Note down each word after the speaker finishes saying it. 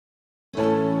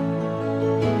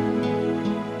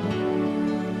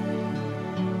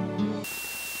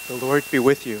The Lord be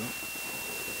with you.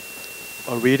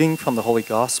 A reading from the Holy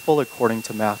Gospel according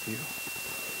to Matthew.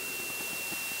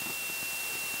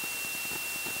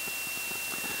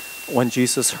 When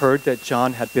Jesus heard that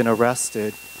John had been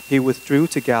arrested, he withdrew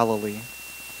to Galilee.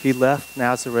 He left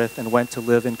Nazareth and went to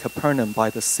live in Capernaum by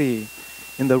the sea,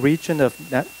 in the region of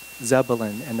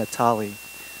Zebulun and Naphtali,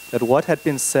 that what had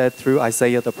been said through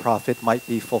Isaiah the prophet might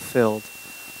be fulfilled.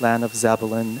 Land of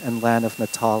Zebulun and land of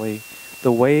Naphtali,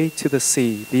 the way to the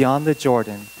sea, beyond the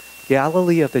Jordan,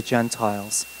 Galilee of the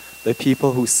Gentiles. The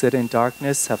people who sit in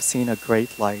darkness have seen a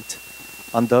great light.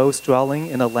 On those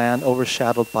dwelling in a land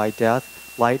overshadowed by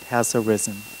death, light has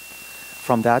arisen.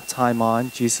 From that time on,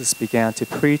 Jesus began to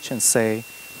preach and say,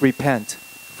 "Repent,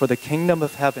 for the kingdom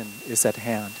of heaven is at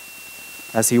hand."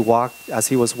 As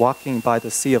he was walking by the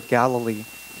Sea of Galilee,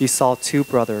 he saw two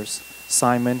brothers,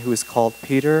 Simon, who is called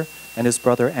Peter, and his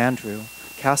brother Andrew,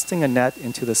 casting a net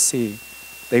into the sea.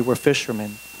 They were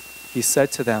fishermen. He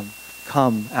said to them,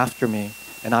 "Come after me,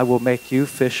 and I will make you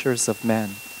fishers of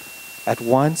men." At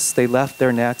once they left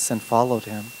their nets and followed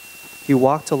him. He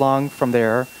walked along from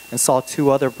there and saw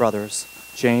two other brothers,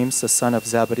 James the son of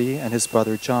Zebedee and his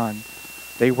brother John.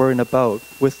 They were in a boat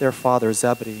with their father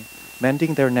Zebedee,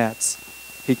 mending their nets.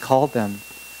 He called them,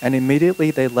 and immediately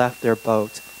they left their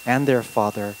boat and their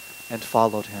father and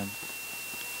followed him.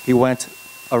 He went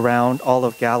around all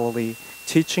of Galilee,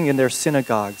 teaching in their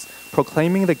synagogues,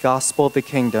 proclaiming the gospel of the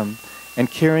kingdom,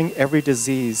 and curing every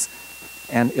disease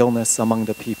and illness among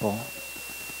the people.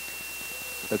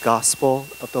 The gospel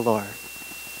of the Lord.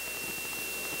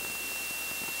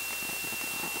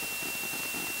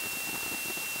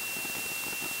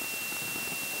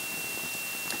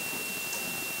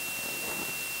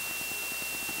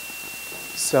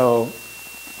 So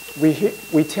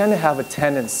we tend to have a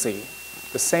tendency,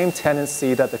 the same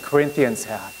tendency that the Corinthians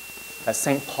had, that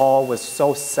St. Paul was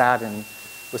so saddened,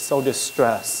 was so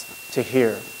distressed to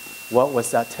hear. What was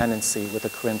that tendency with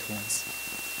the Corinthians?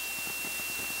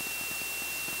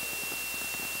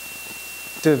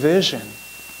 Division,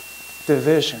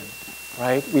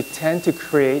 right? We tend to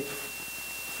create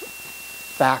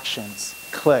factions,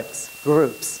 cliques,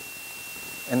 groups,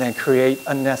 and then create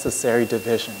unnecessary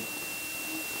division,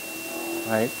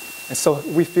 right? And so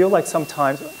we feel like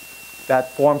sometimes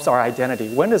that forms our identity.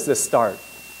 When does this start?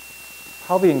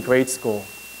 Probably in grade school,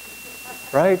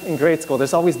 right? In grade school,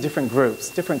 there's always different groups,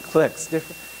 different cliques,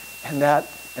 and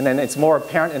then it's more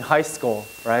apparent in high school,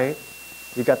 right?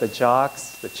 You got the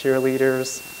jocks, the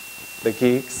cheerleaders, the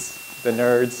geeks, the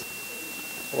nerds,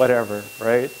 whatever,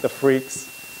 right? The freaks.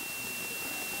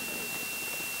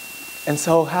 And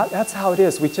so that's how it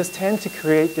is. We just tend to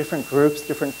create different groups,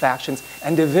 different factions,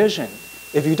 and division.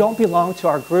 If you don't belong to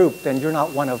our group, then you're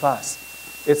not one of us.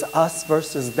 It's us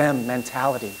versus them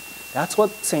mentality. That's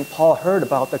what St. Paul heard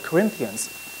about the Corinthians.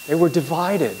 They were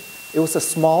divided. It was a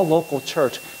small local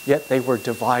church, yet they were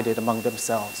divided among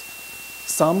themselves.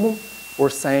 Some were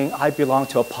saying, "I belong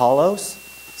to Apollos."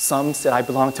 Some said, "I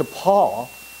belong to Paul."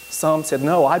 Some said,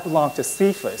 "No, I belong to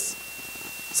Cephas."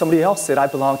 Somebody else said, "I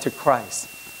belong to Christ."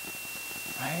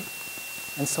 Right?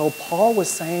 And so Paul was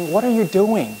saying, what are you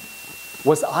doing?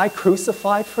 Was I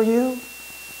crucified for you?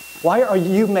 Why are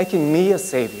you making me a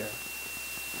savior?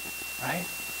 Right?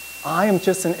 I am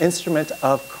just an instrument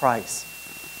of Christ.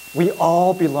 We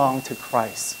all belong to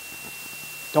Christ.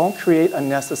 Don't create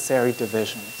unnecessary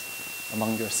divisions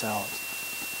among yourselves.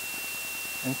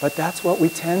 But that's what we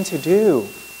tend to do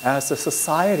as a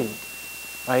society,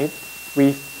 right?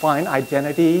 We find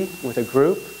identity with a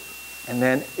group, and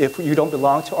then if you don't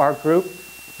belong to our group,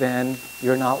 then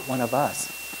you're not one of us.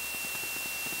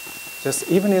 Just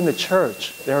even in the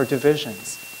church, there are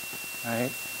divisions,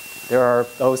 right? There are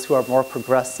those who are more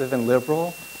progressive and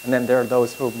liberal, and then there are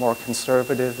those who are more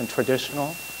conservative and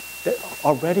traditional.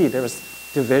 Already there's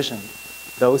division.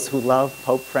 Those who love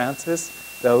Pope Francis,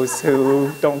 those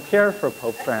who don't care for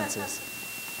Pope Francis,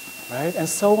 right? And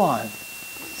so on.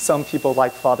 Some people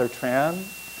like Father Tran.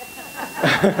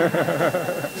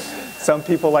 Some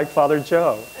people like Father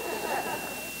Joe.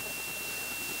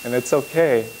 And it's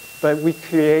okay. But we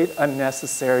create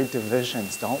unnecessary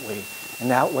divisions, don't we? And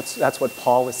that's what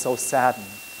Paul was so saddened,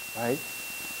 right?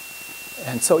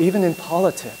 And so even in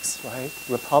politics, right?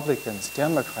 Republicans,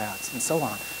 Democrats, and so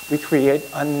on, we create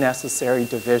unnecessary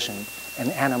division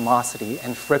and animosity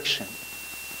and friction,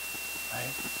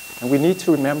 right? And we need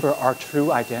to remember our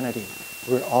true identity.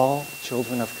 We're all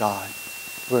children of God.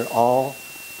 We're all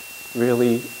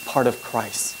really part of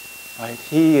Christ, right?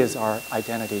 He is our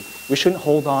identity. We shouldn't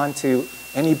hold on to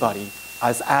anybody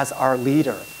as our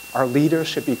leader. Our leader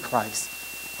should be Christ,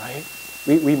 right?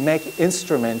 We make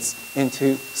instruments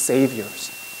into saviors,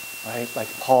 right? Like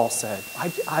Paul said,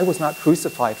 I was not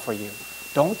crucified for you.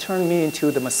 Don't turn me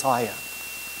into the Messiah,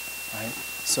 right?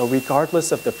 So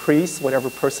regardless of the priest, whatever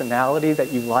personality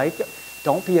that you like,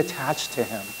 don't be attached to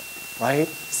him, right?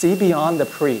 See beyond the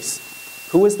priest.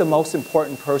 Who is the most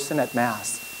important person at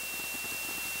Mass?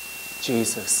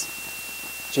 Jesus.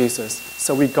 Jesus.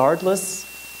 So regardless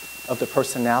of the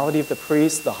personality of the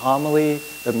priest, the homily,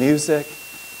 the music,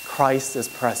 Christ is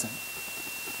present,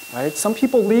 right? Some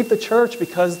people leave the church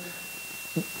because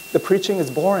the preaching is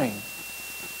boring.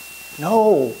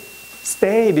 No,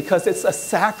 stay because it's a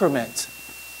sacrament,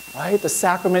 right? The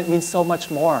sacrament means so much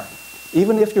more.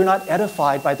 Even if you're not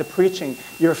edified by the preaching,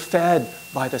 you're fed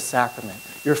by the sacrament.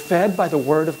 You're fed by the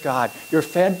Word of God. You're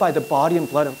fed by the body and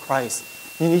blood of Christ.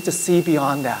 You need to see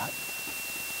beyond that,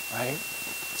 right?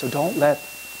 So don't let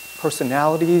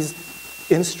personalities,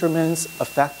 instruments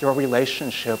affect your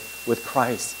relationship with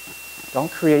Christ.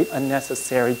 Don't create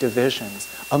unnecessary divisions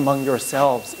among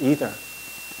yourselves either.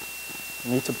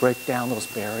 You need to break down those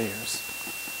barriers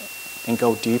and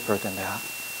go deeper than that.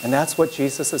 And that's what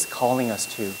Jesus is calling us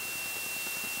to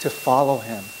follow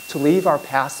him, to leave our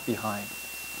past behind,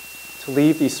 to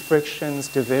leave these frictions,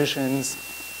 divisions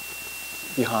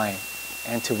behind,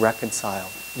 and to reconcile,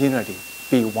 unity,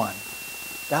 be one.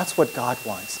 That's what God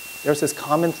wants. There's this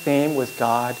common theme with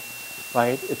God,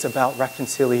 right? It's about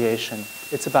reconciliation.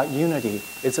 It's about unity.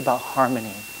 It's about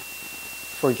harmony,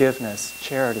 forgiveness,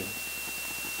 charity.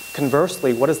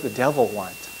 Conversely, what does the devil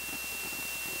want?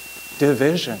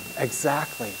 Division,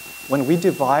 exactly. When we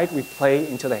divide, we play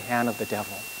into the hand of the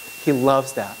devil. He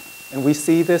loves that. And we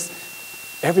see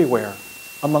this everywhere,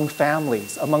 among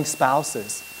families, among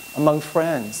spouses, among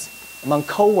friends, among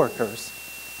co-workers,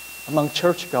 among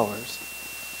churchgoers.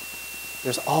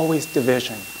 There's always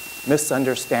division,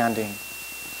 misunderstanding,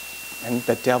 and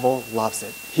the devil loves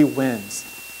it. He wins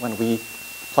when we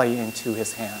play into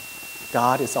his hand.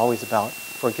 God is always about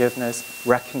forgiveness,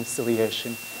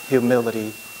 reconciliation,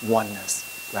 humility,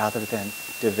 oneness, rather than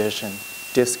division,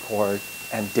 discord,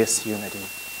 and disunity,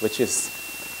 which is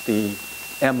the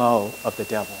MO of the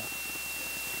devil.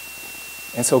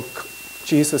 And so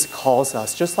Jesus calls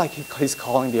us, just like he's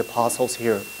calling the apostles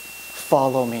here,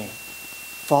 follow me.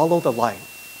 Follow the light.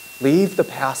 Leave the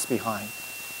past behind.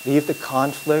 Leave the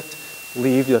conflict,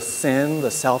 leave the sin,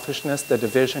 the selfishness, the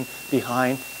division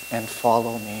behind, and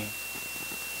follow me.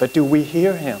 But do we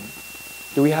hear him?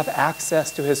 Do we have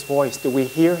access to his voice? Do we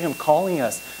hear him calling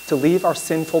us to leave our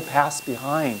sinful past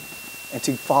behind and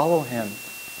to follow him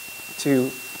to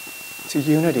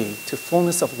unity, to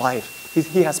fullness of life?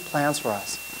 He has plans for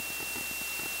us.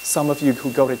 Some of you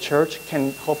who go to church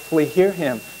can hopefully hear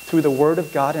him through the Word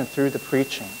of God and through the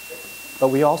preaching. But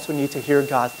we also need to hear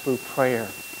God through prayer.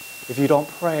 If you don't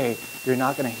pray, you're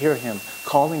not going to hear him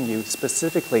calling you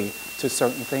specifically to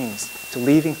certain things, to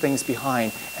leaving things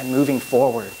behind and moving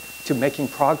forward, to making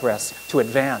progress, to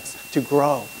advance, to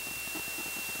grow.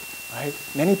 Right?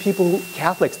 Many people,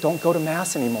 Catholics, don't go to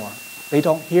Mass anymore. They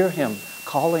don't hear him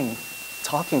calling,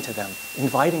 talking to them,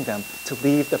 inviting them to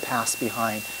leave the past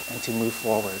behind and to move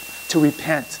forward, to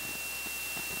repent.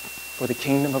 For the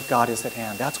kingdom of God is at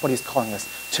hand. That's what he's calling us,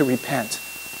 to repent,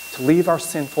 to leave our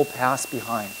sinful past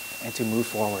behind and to move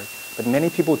forward. But many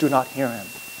people do not hear him.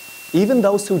 Even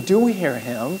those who do hear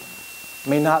him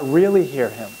may not really hear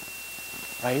him,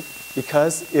 right?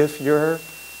 Because if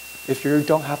you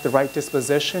don't have the right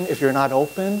disposition, if you're not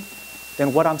open,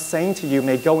 then what I'm saying to you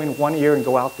may go in one ear and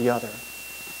go out the other.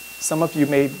 Some of you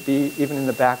may be, even in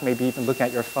the back, maybe even looking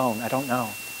at your phone. I don't know.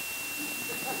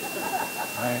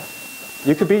 Right?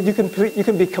 You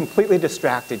can be completely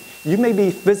distracted. You may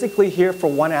be physically here for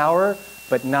 1 hour,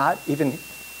 but not even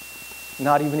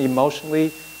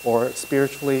emotionally or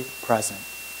spiritually present.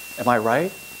 Am I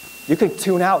right? You could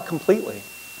tune out completely,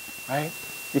 right?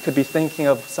 You could be thinking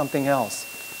of something else.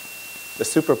 The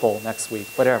Super Bowl next week,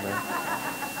 whatever,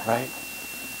 right?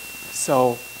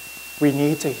 So we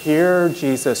need to hear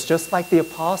Jesus just like the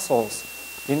apostles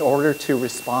in order to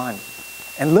respond.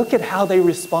 And look at how they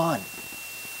respond.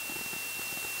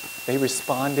 They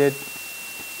responded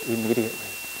immediately.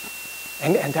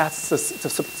 And that's the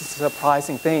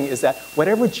surprising thing, is that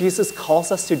whatever Jesus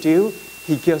calls us to do,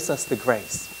 he gives us the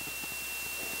grace.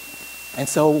 And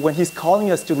so when he's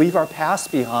calling us to leave our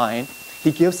past behind,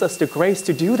 he gives us the grace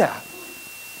to do that,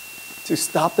 to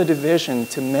stop the division,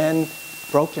 to mend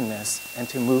brokenness, and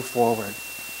to move forward.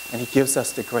 And he gives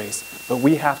us the grace. But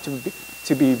we have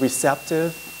to be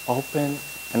receptive, open,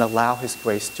 and allow his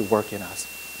grace to work in us.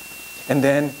 And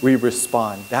then we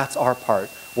respond. That's our part.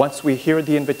 Once we hear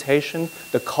the invitation,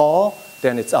 the call,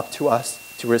 then it's up to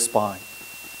us to respond.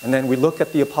 And then we look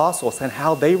at the apostles and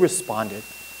how they responded,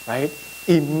 right?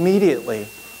 Immediately,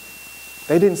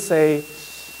 They didn't say,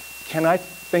 can I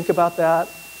think about that?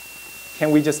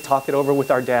 Can we just talk it over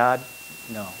with our dad?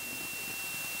 No.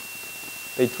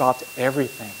 They dropped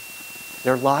everything.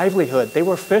 Their livelihood. They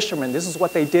were fishermen. This is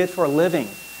what they did for a living.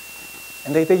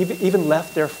 And they even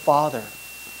left their father,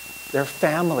 their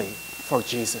family, for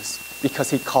Jesus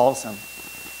because he calls them.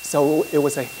 So it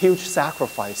was a huge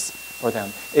sacrifice for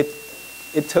them.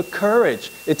 It took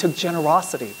courage. It took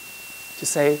generosity to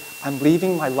say, I'm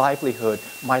leaving my livelihood,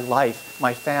 my life,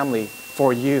 my family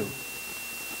for you.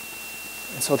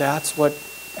 And so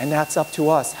that's up to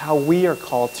us, how we are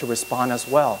called to respond as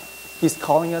well. He's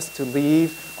calling us to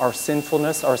leave our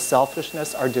sinfulness, our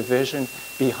selfishness, our division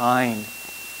behind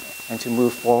and to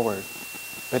move forward.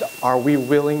 But are we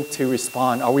willing to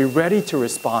respond? Are we ready to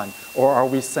respond? Or are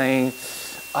we saying,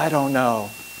 I don't know.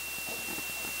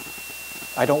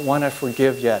 I don't want to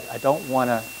forgive yet. I don't want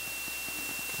to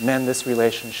mend this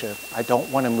relationship. I don't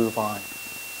want to move on.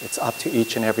 It's up to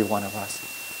each and every one of us.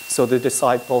 So the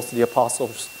disciples, the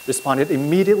apostles responded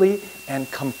immediately and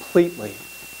completely.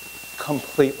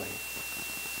 Completely.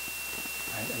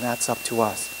 Right? And that's up to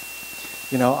us.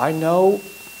 You know, I know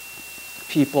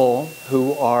people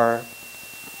who are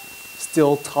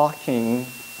still talking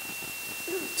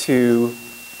to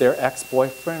their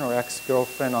ex-boyfriend or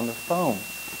ex-girlfriend on the phone,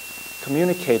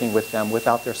 communicating with them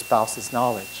without their spouse's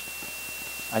knowledge.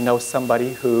 I know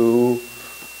somebody who,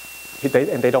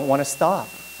 and they don't want to stop.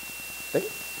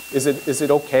 Is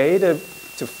it okay to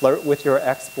flirt with your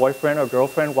ex-boyfriend or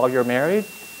girlfriend while you're married?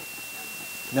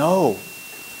 No.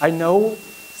 I know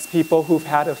people who've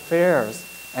had affairs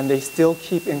and they still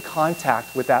keep in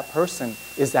contact with that person.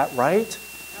 Is that right?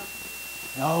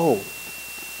 No.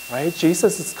 Right?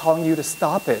 Jesus is calling you to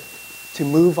stop it, to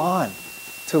move on,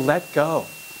 to let go.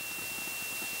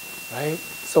 Right?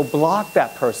 So block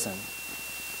that person.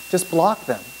 Just block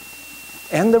them.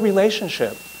 End the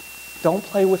relationship. Don't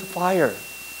play with fire.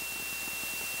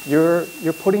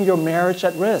 You're putting your marriage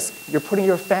at risk. You're putting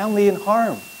your family in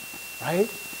harm. Right?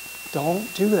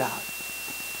 Don't do that.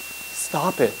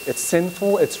 Stop it. It's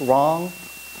sinful. It's wrong.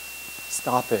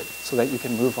 Stop it so that you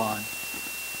can move on.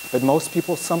 But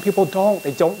some people don't.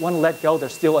 They don't want to let go. They're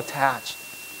still attached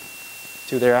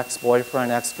to their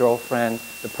ex-boyfriend, ex-girlfriend,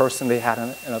 the person they had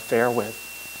an affair with.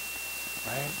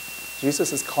 Right?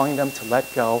 Jesus is calling them to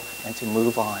let go and to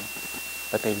move on.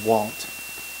 But they won't.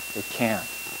 They can't.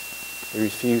 They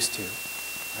refuse to.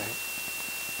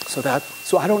 Right?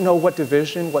 So I don't know what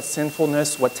division, what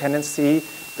sinfulness, what tendency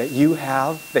that you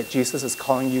have that Jesus is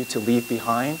calling you to leave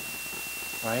behind.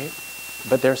 Right?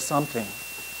 But there's something.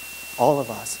 All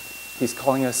of us. He's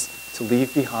calling us to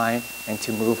leave behind and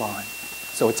to move on.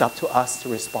 So it's up to us to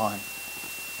respond.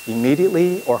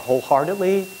 Immediately or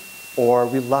wholeheartedly or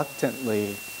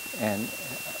reluctantly and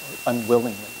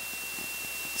unwillingly.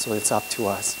 So it's up to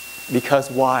us. Because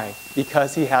why?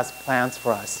 Because he has plans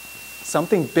for us.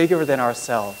 Something bigger than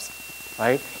ourselves.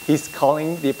 Right? He's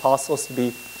calling the apostles to be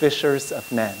fishers of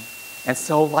men. And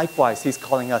so likewise, he's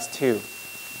calling us too.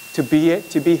 To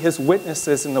be his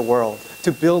witnesses in the world,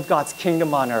 to build God's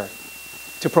kingdom on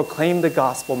earth, to proclaim the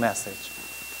gospel message,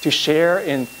 to share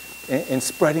in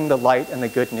spreading the light and the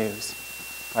good news.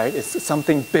 Right? It's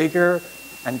something bigger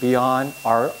and beyond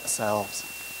ourselves.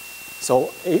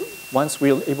 So once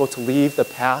we're able to leave the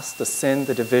past, the sin,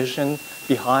 the division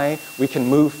behind, we can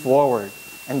move forward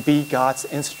and be God's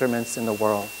instruments in the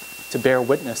world, to bear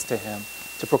witness to him,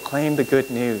 to proclaim the good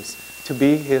news, to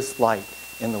be his light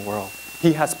in the world.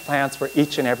 He has plans for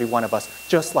each and every one of us,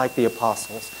 just like the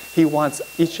apostles. He wants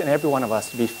each and every one of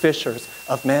us to be fishers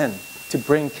of men, to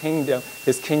bring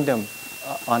his kingdom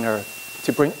on earth,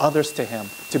 to bring others to him,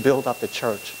 to build up the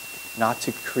church, not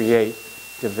to create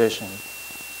division.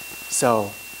 So,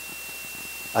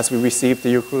 as we receive the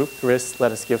Eucharist,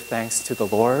 let us give thanks to the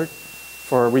Lord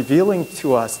for revealing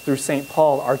to us through St.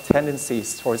 Paul our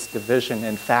tendencies towards division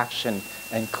and faction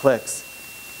and cliques.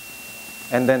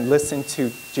 And then listen to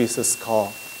Jesus'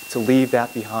 call to leave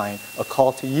that behind, a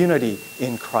call to unity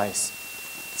in Christ.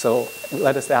 So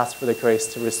let us ask for the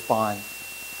grace to respond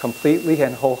completely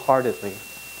and wholeheartedly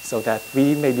so that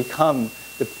we may become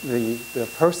the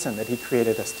person that he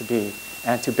created us to be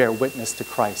and to bear witness to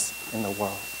Christ in the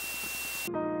world.